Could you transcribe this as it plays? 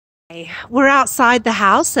We're outside the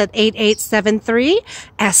house at 8873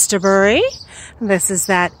 Estebury. This is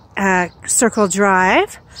that circle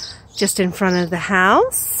drive just in front of the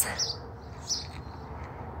house.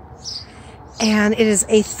 And it is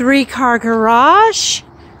a 3-car garage.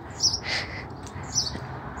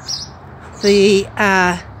 The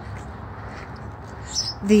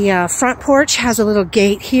front porch has a little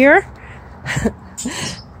gate here.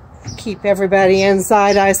 Keep everybody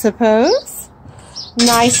inside, I suppose.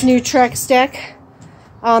 Nice new Trex deck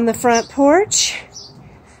on the front porch.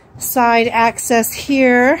 Side access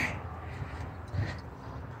here.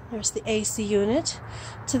 There's the AC unit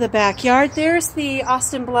to the backyard. There's the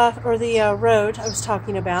Austin Bluff, or the road I was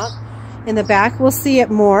talking about in the back. We'll see it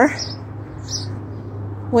more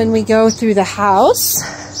when we go through the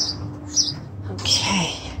house.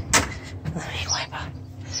 Okay. Let me wipe up.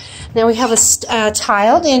 Now we have a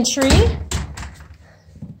tiled entry.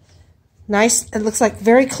 Nice, it looks like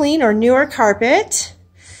very clean or newer carpet.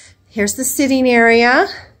 Here's the sitting area.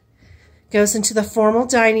 Goes into the formal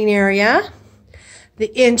dining area. The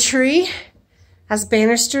entry has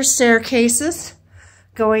banister staircases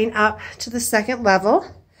going up to the second level.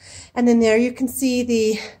 And then there you can see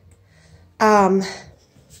the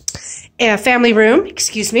family room,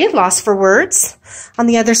 excuse me, lost for words. On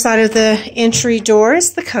the other side of the entry door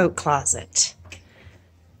is the coat closet.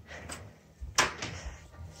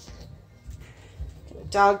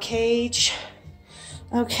 Dog cage.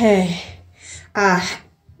 Okay.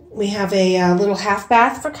 We have a little half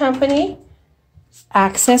bath for company.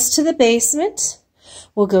 Access to the basement.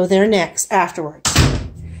 We'll go there next, afterwards.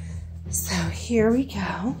 So here we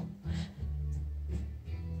go.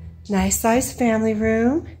 Nice size family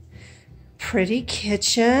room. Pretty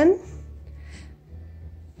kitchen.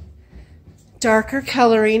 Darker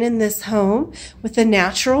coloring in this home with a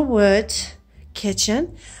natural wood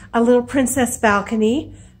kitchen. A little princess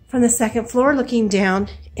balcony from the second floor looking down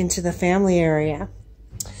into the family area.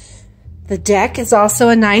 The deck is also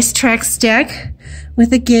a nice Trex deck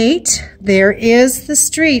with a gate. There is the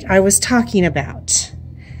street I was talking about.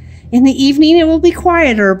 In the evening it will be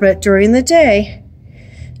quieter, but during the day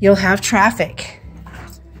you'll have traffic.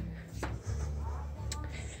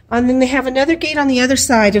 And then they have another gate on the other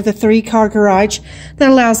side of the 3-car garage that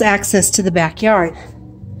allows access to the backyard.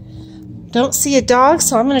 Don't see a dog,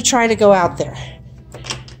 so I'm going to try to go out there.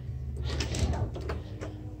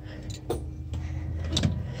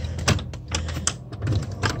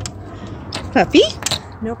 Puppy?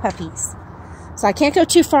 No puppies. So I can't go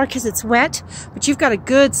too far because it's wet, but you've got a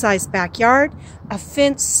good sized backyard, a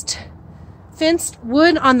fenced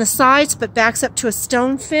wood on the sides, but backs up to a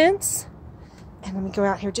stone fence. And let me go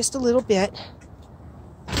out here just a little bit.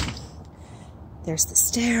 There's the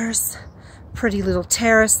stairs, pretty little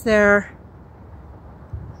terrace there,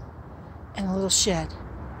 and a little shed.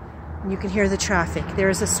 And you can hear the traffic.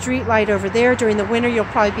 There's a street light over there. During the winter, you'll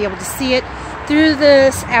probably be able to see it through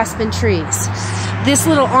the aspen trees. This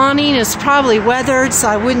little awning is probably weathered, so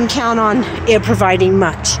I wouldn't count on it providing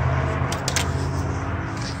much.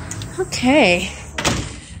 Okay.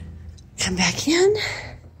 Come back in.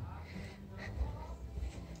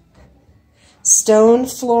 Stone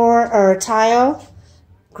floor or tile,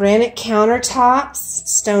 granite countertops,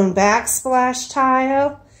 stone backsplash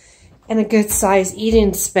tile, and a good size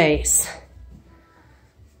eat-in space.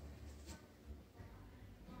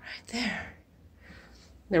 Right there.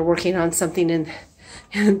 They're working on something in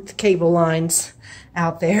the cable lines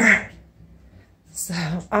out there. So,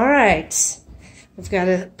 all right. We've got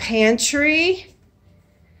a pantry.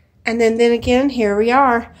 And then again, here we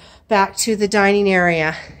are. Back to the dining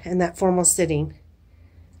area and that formal sitting.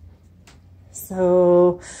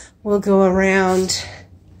 So we'll go around,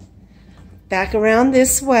 back around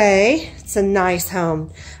this way. It's a nice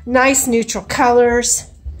home. Nice neutral colors.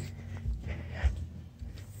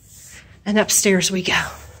 And upstairs we go.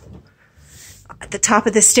 At the top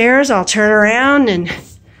of the stairs, I'll turn around and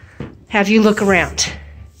have you look around.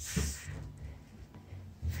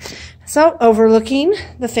 So overlooking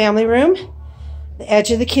the family room. The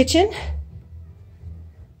edge of the kitchen.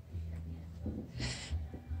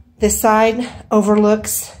 This side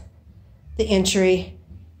overlooks the entry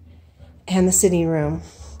and the sitting room.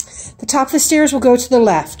 The top of the stairs will go to the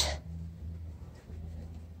left.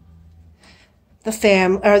 This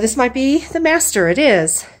might be the master. It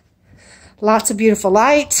is. Lots of beautiful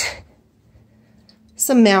light.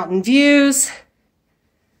 Some mountain views.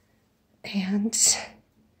 And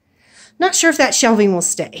not sure if that shelving will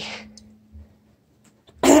stay.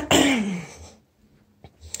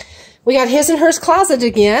 We got his and hers closet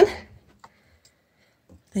again.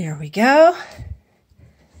 There we go.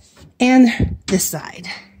 And this side.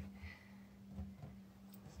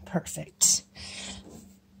 Perfect.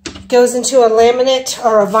 Goes into a laminate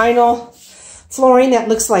or a vinyl flooring that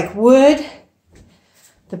looks like wood.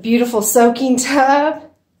 The beautiful soaking tub.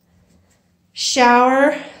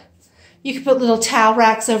 Shower. You can put little towel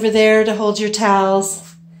racks over there to hold your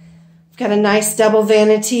towels. Got a nice double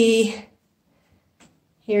vanity.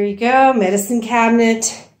 Here you go, medicine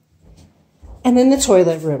cabinet. And then the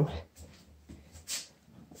toilet room.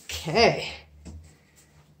 Okay.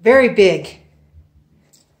 Very big.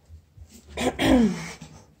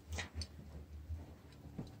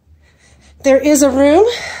 There is a room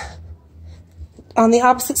on the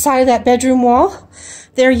opposite side of that bedroom wall.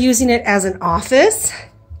 They're using it as an office.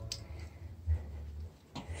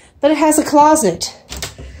 But it has a closet.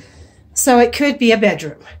 So it could be a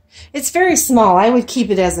bedroom. It's very small. I would keep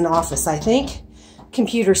it as an office, I think.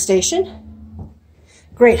 Computer station.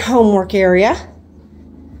 Great homework area.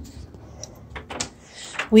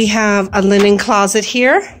 We have a linen closet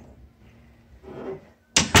here.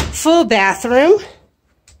 Full bathroom.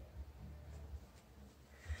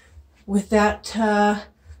 With that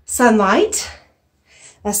sunlight.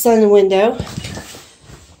 A sun window.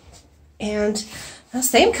 And the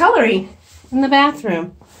same coloring in the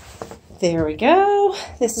bathroom. There we go.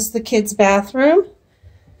 This is the kids' bathroom.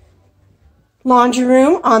 Laundry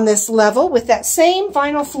room on this level with that same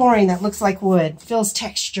vinyl flooring that looks like wood. Feels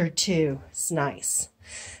textured too. It's nice.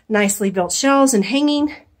 Nicely built shelves and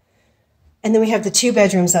hanging. And then we have the 2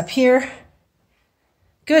 bedrooms up here.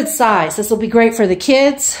 Good size. This will be great for the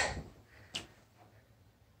kids.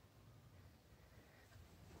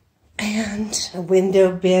 And a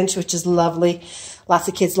window bench, which is lovely. Lots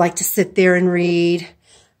of kids like to sit there and read.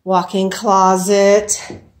 Walk-in closet.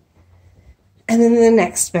 And then the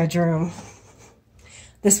next bedroom.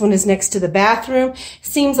 This one is next to the bathroom.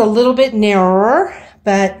 Seems a little bit narrower,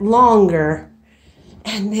 but longer.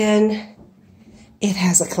 And then it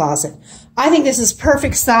has a closet. I think this is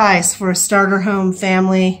perfect size for a starter home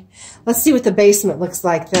family. Let's see what the basement looks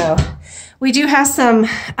like though. We do have some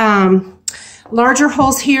larger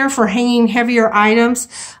holes here for hanging heavier items.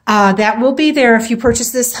 That will be there if you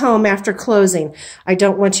purchase this home after closing. I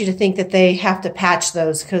don't want you to think that they have to patch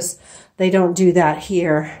those because they don't do that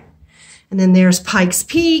here. And then there's Pikes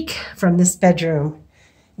Peak from this bedroom.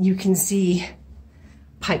 You can see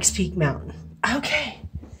Pikes Peak Mountain. Okay.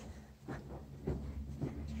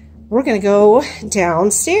 We're going to go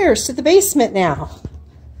downstairs to the basement now.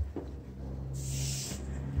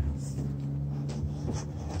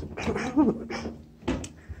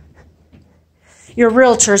 Your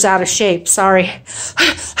realtor's out of shape, sorry.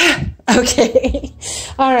 Okay.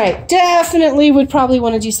 All right. Definitely would probably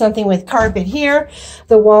want to do something with carpet here.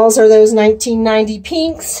 The walls are those 1990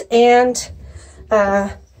 pinks and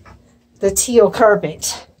the teal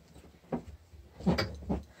carpet.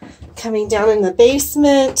 Coming down in the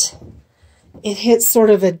basement, it hits sort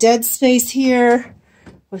of a dead space here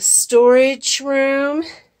with storage room.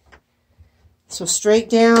 So straight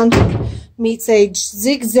down meets a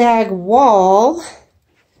zigzag wall.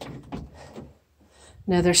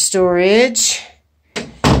 Another storage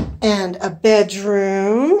and a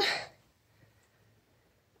bedroom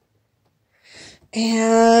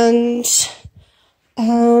and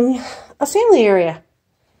a family area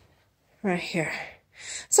right here.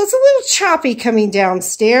 So it's a little choppy coming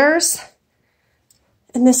downstairs.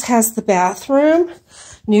 And this has the bathroom,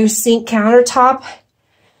 new sink countertop,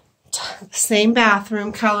 same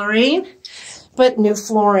bathroom coloring, but new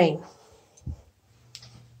flooring.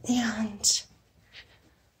 And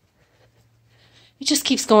it just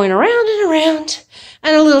keeps going around and around.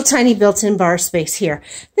 And a little tiny built-in bar space here.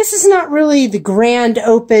 This is not really the grand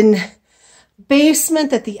open basement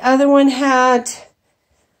that the other one had.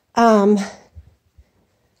 But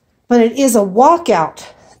it is a walkout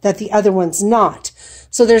that the other one's not.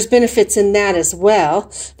 So there's benefits in that as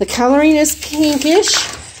well. The coloring is pinkish.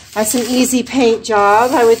 That's an easy paint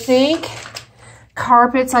job, I would think.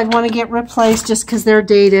 Carpets I'd want to get replaced just because they're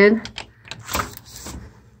dated.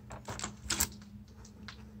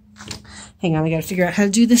 Hang on, I got to figure out how to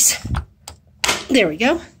do this. There we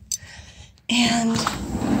go. And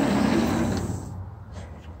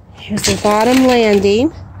here's the bottom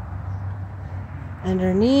landing.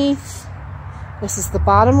 Underneath, this is the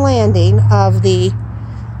bottom landing of the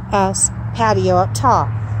patio up top.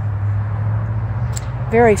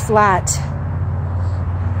 Very flat.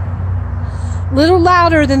 Little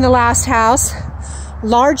louder than the last house.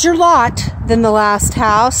 Larger lot than the last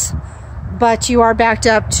house. But you are backed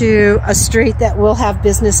up to a street that will have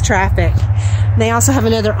business traffic. And they also have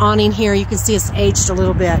another awning here. You can see it's aged a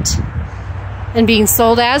little bit. And being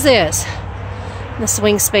sold as is. The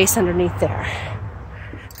swing space underneath there.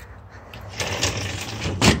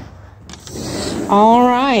 All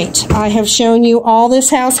right, I have shown you all this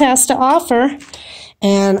house has to offer,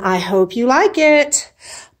 and I hope you like it.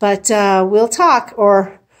 But we'll talk,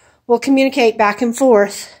 or we'll communicate back and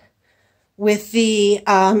forth with the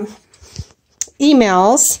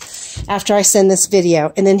emails after I send this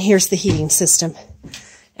video. And then here's the heating system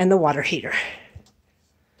and the water heater.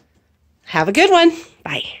 Have a good one.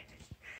 Bye.